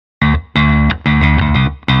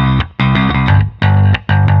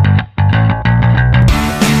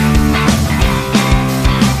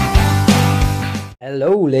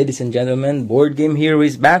Hello ladies and gentlemen, Board Game Hero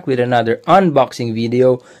is back with another unboxing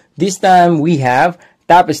video. This time we have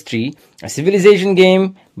Tapestry, a civilization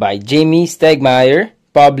game by Jamie Stegmaier,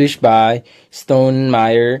 published by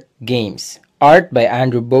Stonemaier Games. Art by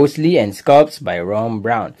Andrew Bosley and sculpts by Ron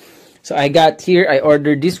Brown. So I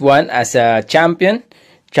ordered this one as a champion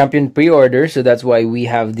pre-order, so that's why we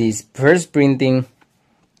have this first printing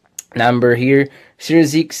number here,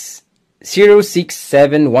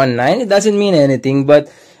 06719. It doesn't mean anything,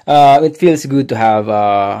 but it feels good to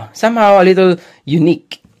have somehow a little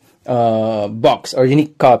unique box or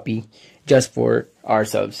unique copy just for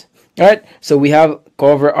ourselves. Alright, so we have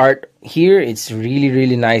cover art here. It's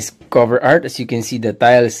really nice cover art. As you can see, the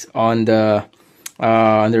tiles on the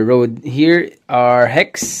road here are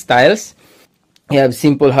hex tiles. We have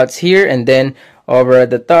simple huts here, and then over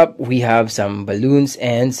at the top we have some balloons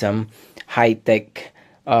and some high-tech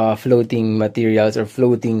floating materials or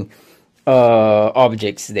floating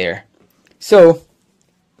objects there. So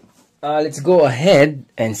let's go ahead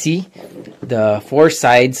and see the four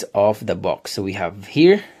sides of the box. So we have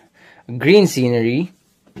here green scenery,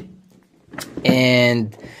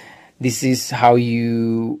 and this is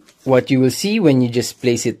what you will see when you just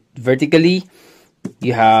place it vertically.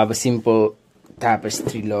 You have a simple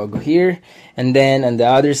Tapestry logo here, and then on the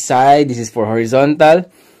other side, this is for horizontal.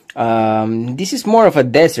 This is more of a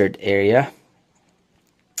desert area,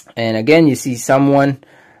 and again you see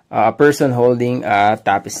a person holding a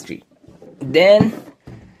tapestry. Then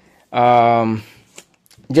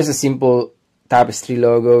just a simple tapestry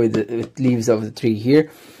logo with leaves of the tree here,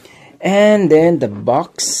 and then the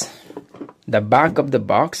back of the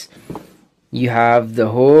box, you have the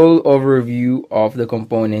whole overview of the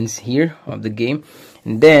components here of the game,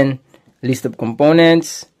 and then list of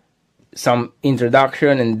components, some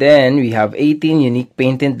introduction, and then we have 18 unique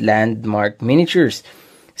painted landmark miniatures.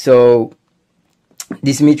 So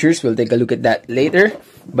these miniatures, we'll take a look at that later,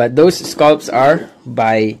 but those sculpts are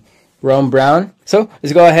by Ron Brown. So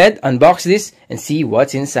let's go ahead, unbox this, and see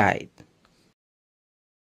what's inside.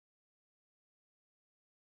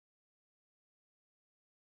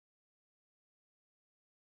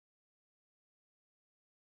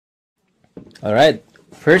 Alright,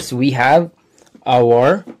 first we have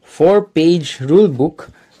our 4-page rulebook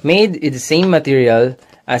made with the same material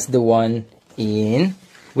as the one in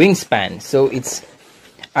Wingspan. So it's,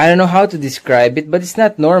 I don't know how to describe it, but it's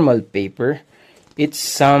not normal paper. It's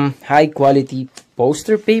some high quality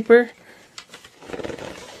poster paper.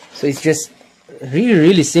 So it's just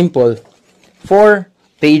really simple. 4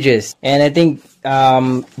 pages. And I think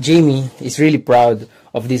Jamie is really proud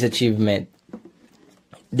of this achievement.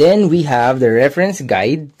 Then we have the reference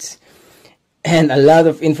guides, and a lot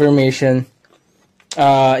of information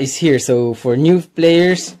is here. So for new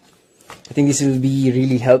players, I think this will be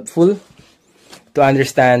really helpful to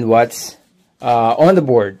understand what's on the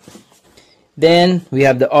board. Then we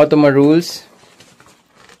have the Automa rules.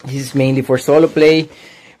 This is mainly for solo play,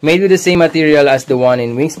 made with the same material as the one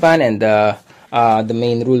in Wingspan and the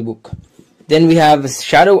main rulebook. Then we have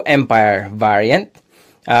Shadow Empire variant.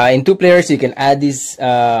 In 2 players, you can add this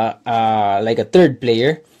like a third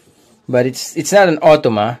player, but it's not an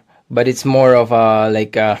Automa, but it's more of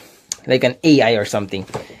like an AI or something.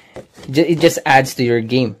 It just adds to your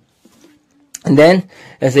game. And then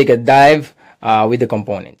let's take a dive with the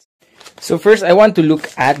components. So first, I want to look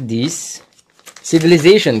at these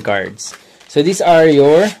civilization cards. So these are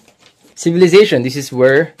your civilization. This is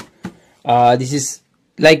where this is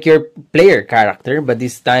like your player character, but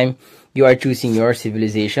this time you are choosing your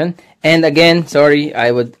civilization. And again, sorry,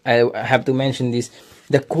 I have to mention this.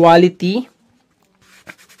 The quality,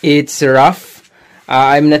 it's rough.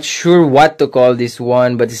 I'm not sure what to call this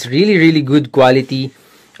one, but it's really good quality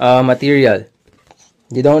material.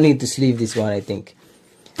 You don't need to sleeve this one, I think.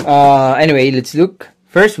 Anyway, let's look.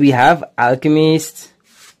 First, we have Alchemists,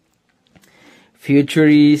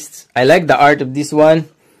 Futurists. I like the art of this one.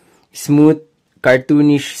 Smooth,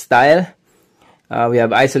 cartoonish style. We have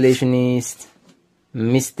Isolationists,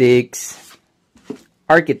 Mystics,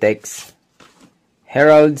 Architects,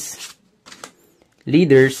 Heralds,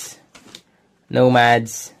 Leaders,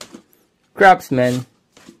 Nomads, Craftsmen,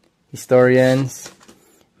 Historians,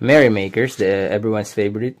 Merrymakers, everyone's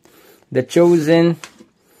favorite, The Chosen,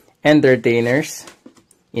 Entertainers,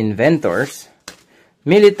 Inventors,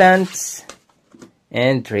 Militants,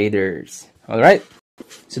 and Traders. Alright,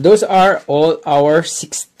 so those are all our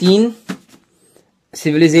 16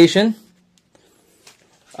 civilization.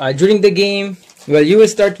 During the game, well, you will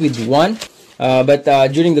start with 1, but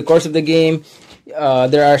during the course of the game,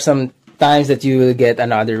 there are some times that you will get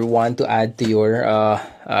another 1 to add to your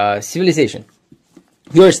civilization,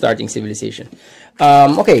 your starting civilization.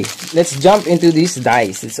 Okay, let's jump into these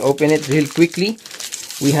dice. Let's open it real quickly.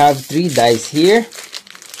 We have 3 dice here.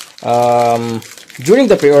 During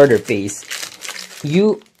the pre-order phase,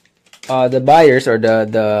 you, the buyers or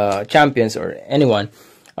the champions or anyone,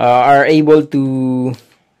 are able to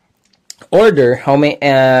order how many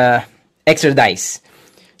extra dice.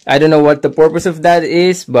 I don't know what the purpose of that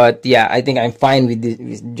is, but yeah, I think I'm fine with, this,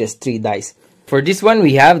 with just 3 dice. For this one,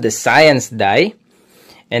 we have the science die,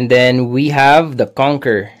 and then we have the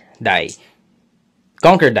conquer die.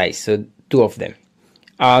 Conquer dice, so 2 of them.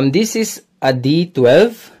 This is a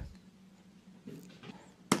D12.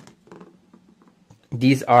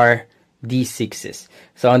 These are D6s.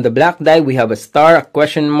 So on the black die, we have a star, a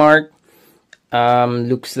question mark,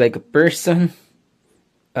 looks like a person,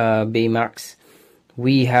 Baymax.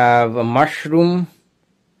 We have a mushroom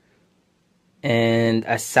and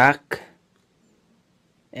a sack,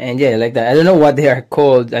 and yeah, like that. I don't know what they are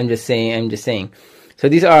called. I'm just saying. So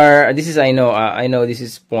these are, this is, I know this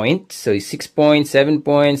is points. So 6 points, 7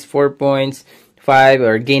 points, 4 points, 5,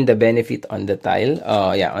 or gain the benefit on the tile.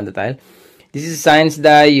 Yeah, on the tile. This is a science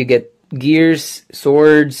die. You get gears,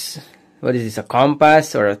 swords. What is this? A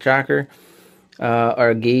compass or a tracker,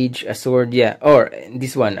 or a gauge, a sword. Yeah, or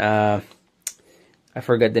this one. I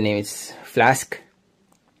forgot the name. It's flask.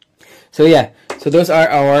 So yeah, so those are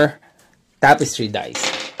our tapestry dice.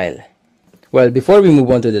 Well, before we move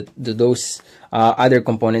on to those other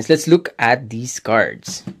components, let's look at these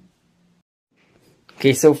cards.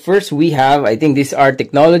 Okay, so first we have, I think these are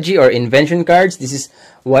technology or invention cards. This is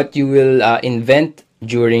what you will invent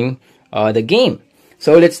during the game.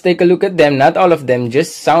 So let's take a look at them. Not all of them,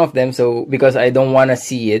 just some of them. So because I don't want to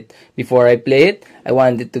see it before I play it, I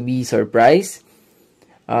want it to be surprise.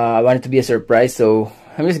 I want it to be a surprise, so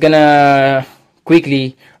I'm just gonna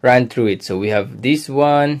quickly run through it. So we have this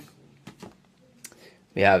one,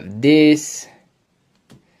 we have this,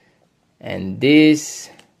 and this,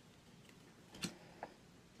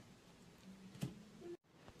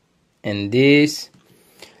 and this.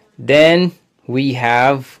 Then we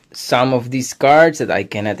have some of these cards that I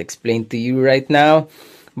cannot explain to you right now,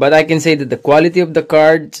 but I can say that the quality of the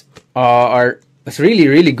cards is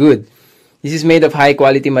really good. This is made of high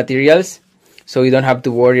quality materials, so you don't have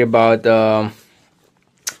to worry about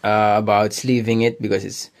sleeving it because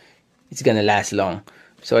it's gonna last long.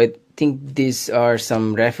 So I think these are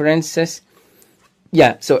some references.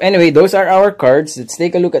 Yeah, so anyway, those are our cards. Let's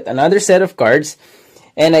take a look at another set of cards,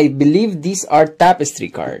 and I believe these are tapestry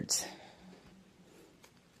cards.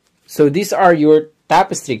 So these are your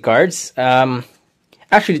tapestry cards.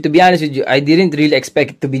 Actually, to be honest with you, I didn't really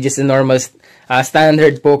expect it to be just a normal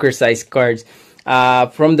standard poker size cards.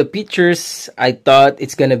 From the pictures, I thought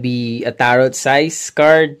it's gonna be a tarot size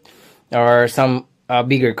card or some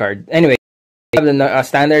bigger card. Anyway, we have the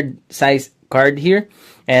standard size card here,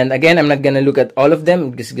 and again, I'm not gonna look at all of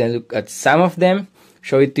them. I'm just gonna look at some of them,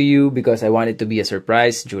 show it to you because I want it to be a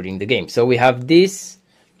surprise during the game. So we have this,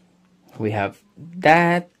 we have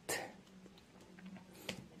that,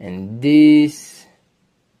 and this,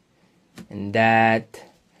 and that,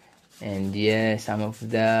 and yeah, some of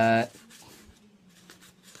that.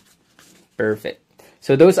 Perfect.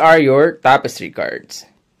 So those are your tapestry cards.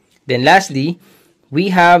 Then lastly, we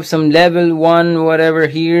have some level 1 whatever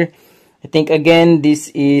here. I think again this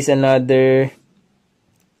is another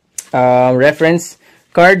reference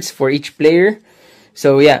cards for each player.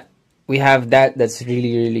 So yeah, we have that. That's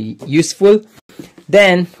really useful.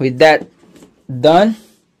 Then with that done,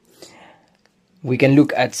 we can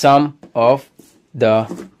look at some of the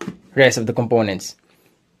rest of the components.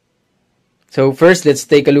 So first, let's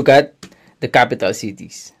take a look at the capital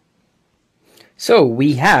cities. So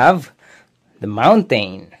we have the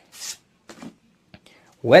mountain,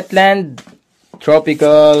 wetland,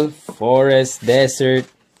 tropical, forest, desert,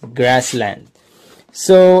 grassland.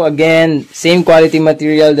 So again, same quality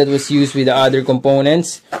material that was used with the other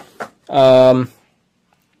components.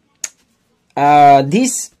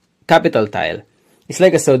 This capital tile is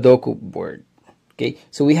like a Sudoku board. Okay,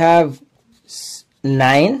 so we have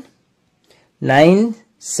nine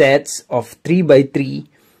sets of 3x3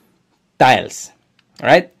 tiles. All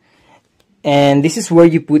right, and this is where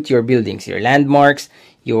you put your buildings, your landmarks,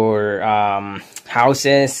 your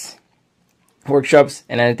houses, workshops,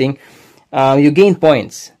 and anything. You gain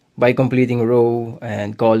points by completing row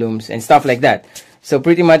and columns and stuff like that. So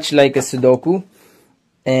pretty much like a Sudoku.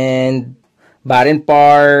 And Barren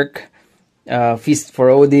Park, Feast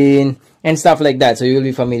for Odin, and stuff like that. So you'll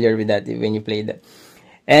be familiar with that when you play that.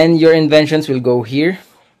 And your inventions will go here.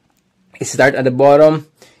 Start at the bottom,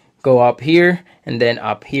 go up here, and then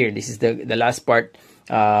up here. This is the last part.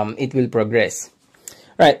 It will progress.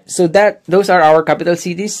 Right, so those are our capital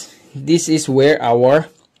cities. This is where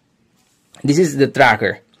this is the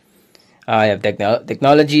tracker. You have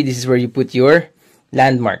technology. This is where you put your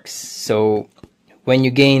landmarks. So when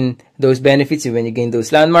you gain those benefits, when you gain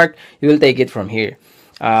those landmark, you will take it from here.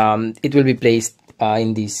 It will be placed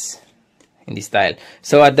in this tile.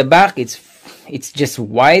 So at the back, it's just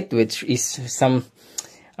white, which is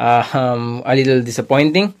a little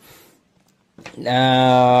disappointing.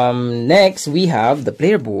 Next, we have the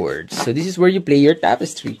player board. So this is where you play your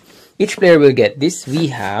Tapestry. Each player will get this. We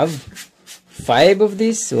have 5 of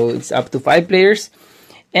this, so it's up to 5 players.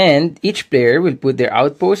 And each player will put their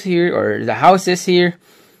outposts here, or the houses here.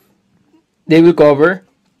 They will cover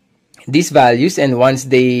these values, and once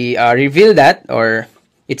they reveal that, or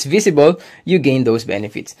it's visible, you gain those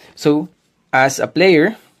benefits. So as a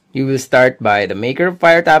player, you will start by the maker of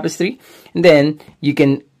Fire Tapestry, and then you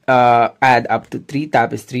can add up to 3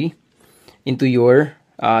 tapestry into your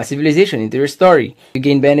civilization, into your story. You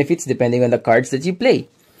gain benefits depending on the cards that you play.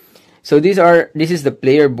 So this is the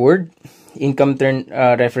player board. Income turn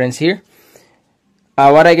reference here.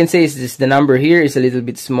 What I can say is this: the number here is a little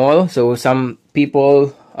bit small, so some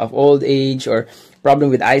people of old age or problem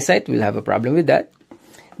with eyesight will have a problem with that.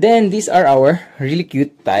 Then these are our really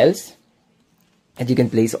cute tiles that you can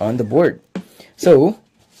place on the board. So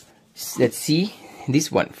let's see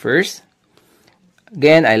this one first.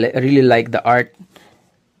 Again, I really like the art,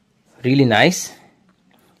 really nice.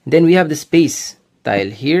 Then we have the space tile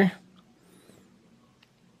here.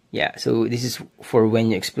 Yeah, so this is for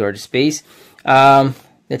when you explore the space.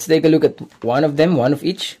 Let's take a look at one of them, one of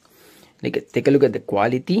each. Take a look at the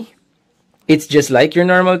quality. It's just like your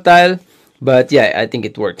normal tile, but yeah, I think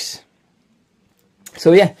it works.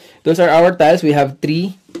 So yeah, those are our tiles. We have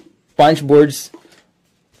 3 punch boards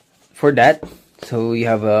for that. So you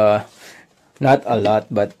have not a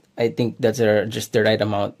lot, but I think that's just the right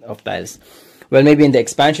amount of tiles. Well, maybe in the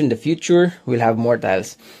expansion in the future, we'll have more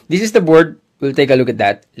tiles. This is the board. We'll take a look at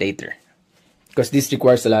that later, because this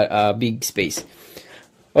requires a big space.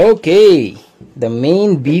 Okay, the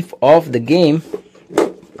main beef of the game.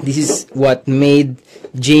 This is what made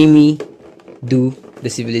Jamie do the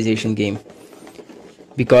civilization game,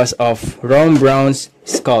 because of Ron Brown's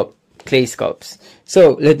clay sculpts.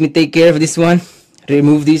 So let me take care of this one.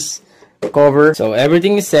 Remove this cover. So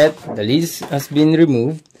everything is set. The lid has been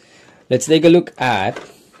removed. Let's take a look at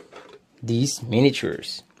these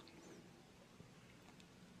miniatures.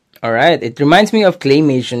 Alright, it reminds me of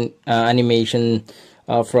claymation animation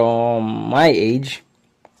from my age.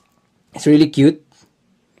 It's really cute.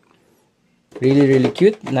 Really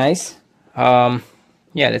cute. Nice. Yeah,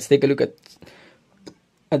 let's take a look at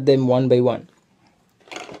them one by one.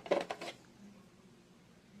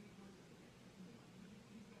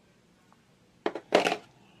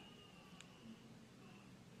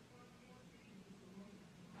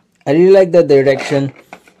 I really like the direction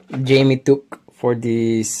Jamie took for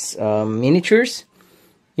these miniatures.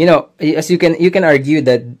 You know, as you can argue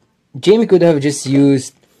that Jamie could have just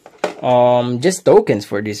used just tokens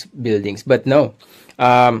for these buildings, but no.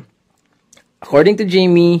 According to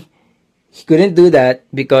Jamie, he couldn't do that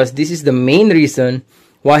because this is the main reason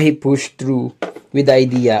why he pushed through with the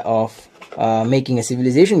idea of making a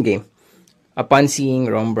civilization game. Upon seeing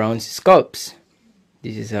Ron Brown's sculpts,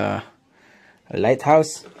 this is a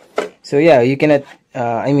lighthouse. So yeah, you cannot.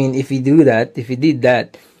 I mean, if he did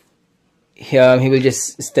that, he will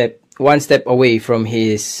just one step away from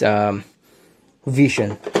his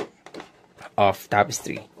vision of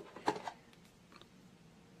Tapestry.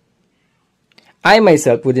 I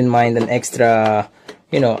myself wouldn't mind an extra,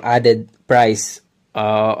 added price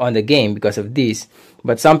on the game because of this,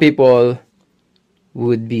 but some people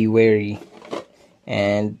would be wary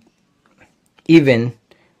and even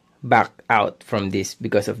back out from this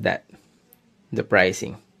because of that, the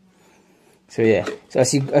pricing. So yeah, so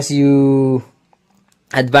as you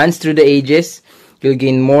advance through the ages, you'll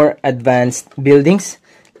gain more advanced buildings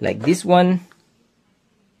like this one.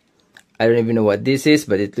 I don't even know what this is,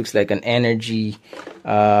 but it looks like an energy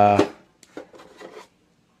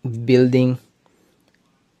building.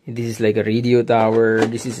 This is like a radio tower.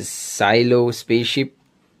 This is a silo spaceship.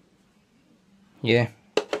 Yeah,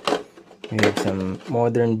 we have some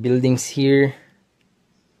modern buildings here.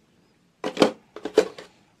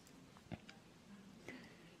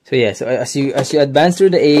 So yeah, so as you advance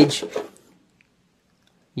through the age,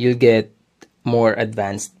 you'll get more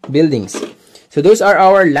advanced buildings. So those are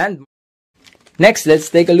our land. Next, let's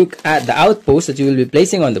take a look at the outposts that you will be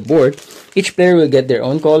placing on the board. Each player will get their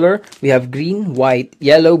own color. We have green, white,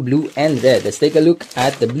 yellow, blue, and red. Let's take a look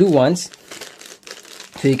at the blue ones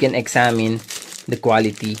so you can examine the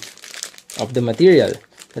quality of the material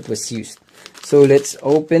that was used. So let's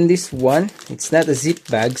open this one. It's not a zip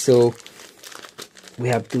bag, so we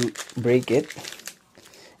have to break it.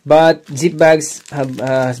 But zip bags have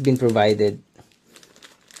has been provided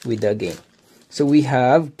with the game. So we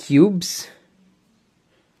have cubes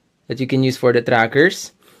that you can use for the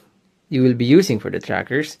trackers. You will be using for the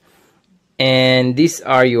trackers. And these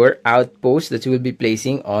are your outposts that you will be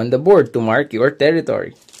placing on the board to mark your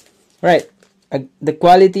territory. Right. The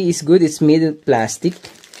quality is good. It's made of plastic,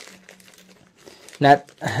 not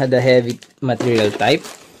the heavy material type,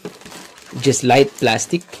 just light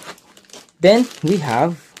plastic. Then we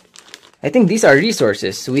have, I think these are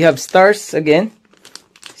resources. We have stars again,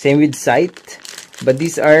 same with Scythe, but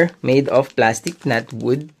these are made of plastic, not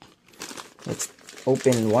wood. Let's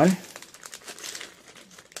open one.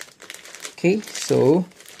 Okay, so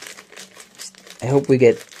I hope we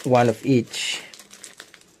get one of each.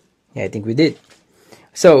 Yeah, I think we did.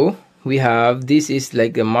 So we have, this is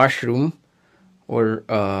like a mushroom or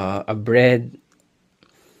a bread.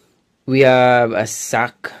 We have a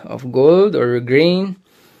sack of gold or a grain.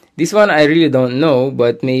 This one I really don't know,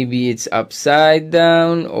 but maybe it's upside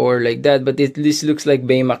down or like that, but this looks like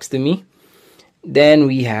Baymax to me. Then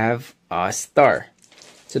we have a star.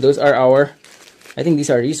 So those are our, I think these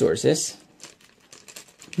are resources.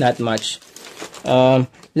 Not much.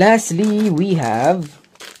 Lastly, we have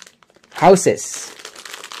houses.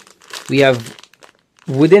 We have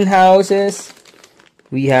wooden houses.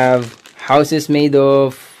 We have houses made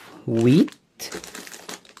of wheat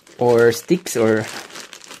or sticks or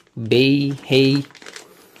hay.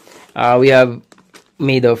 We have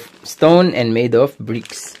made of stone and made of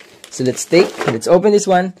bricks. So let's open this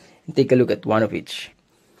one and take a look at one of each.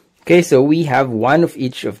 Okay, so we have one of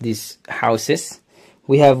each of these houses.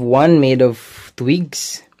 We have one made of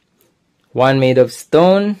twigs, one made of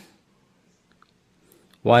stone,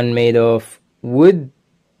 one made of wood,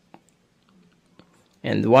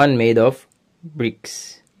 and one made of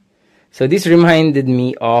bricks. So this reminded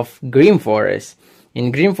me of Grim Forest.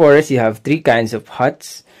 In Grim Forest, you have 3 kinds of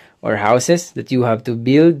huts or houses that you have to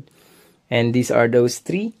build, and these are those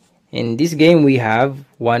 3. In this game, we have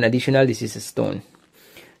one additional. This is a stone.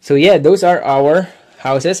 So yeah, those are our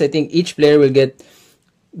houses. I think each player will get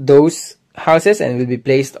those houses and will be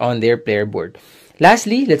placed on their player board.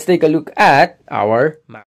 Lastly, let's take a look at our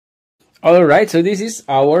map. Alright, so this is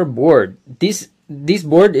our board. This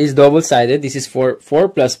board is double-sided. This is for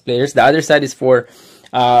 4+ players. The other side is for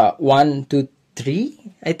 1, 2,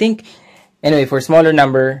 3, I think. Anyway, for smaller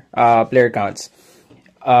number player counts.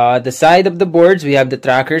 The side of the boards, we have the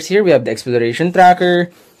trackers here. We have the exploration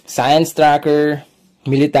tracker, science tracker,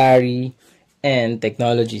 military, and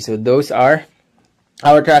technology. So those are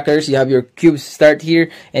our trackers. You have your cubes start here,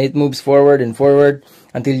 and it moves forward and forward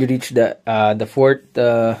until you reach the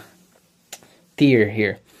 4th tier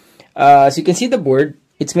here. So you can see the board.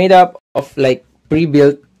 It's made up of like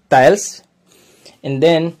pre-built tiles, and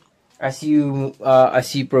then as you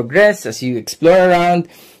progress, as you explore around,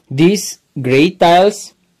 these gray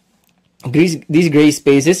tiles, these gray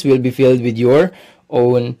spaces will be filled with your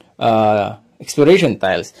own exploration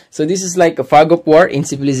tiles. So this is like a Fog of War in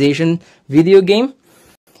Civilization video game.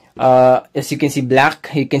 As you can see,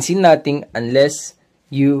 black, you can see nothing unless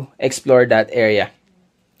you explore that area.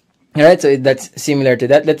 Alright, so that's similar to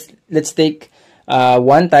that. Let's take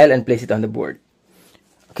one tile and place it on the board.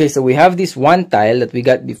 Okay, so we have this one tile that we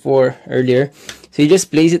got earlier. So you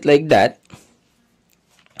just place it like that.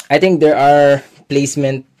 I think there are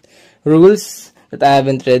placement rules that I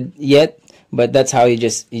haven't read yet, but that's how you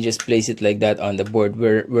just place it like that on the board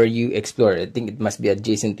where you explore. I think it must be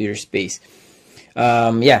adjacent to your space.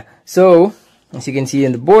 Yeah, so as you can see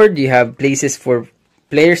on the board, you have places for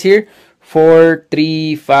players here, 4,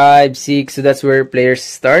 3, 5, 6. So that's where players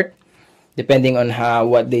start, depending on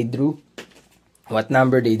what they drew, what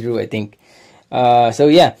number they drew, I think. So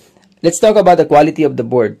yeah, let's talk about the quality of the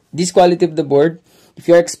board. This quality of the board, if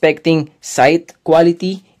you're expecting Scythe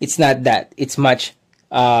quality, it's not that. It's much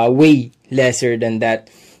way lesser than that.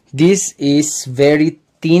 This is very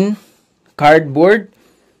thin cardboard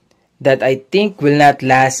that I think will not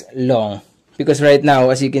last long, because right now,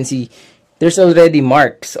 as you can see, there's already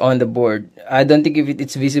marks on the board. I don't think if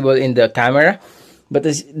it's visible in the camera, but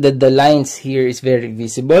the lines here is very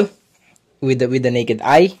visible with the naked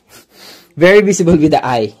eye. Very visible with the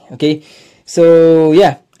eye. Okay, so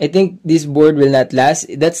yeah, I think this board will not last.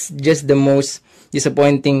 That's just the most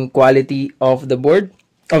disappointing quality of the board,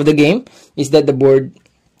 of the game, is that the board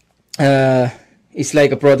is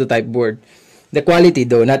like a prototype board. The quality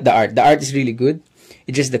though, not the art. The art is really good.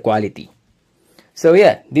 It's just the quality. So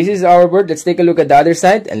yeah, this is our board. Let's take a look at the other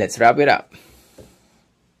side and let's wrap it up.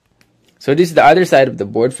 So this is the other side of the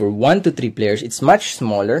board for 1 to 3 players. It's much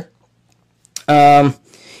smaller.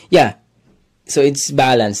 Yeah, so it's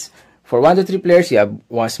balanced. For 1 to 3 players, you have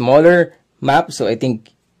one smaller map, so I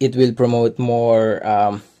think it will promote more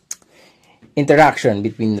interaction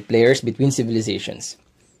between the players, between civilizations.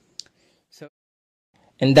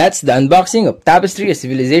 And that's the unboxing of Tapestry, a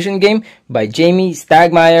civilization game by Jamie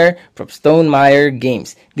Stonemaier from Stonemaier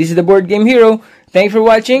Games. This is the Board Game Hero. Thanks for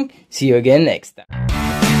watching. See you again next time.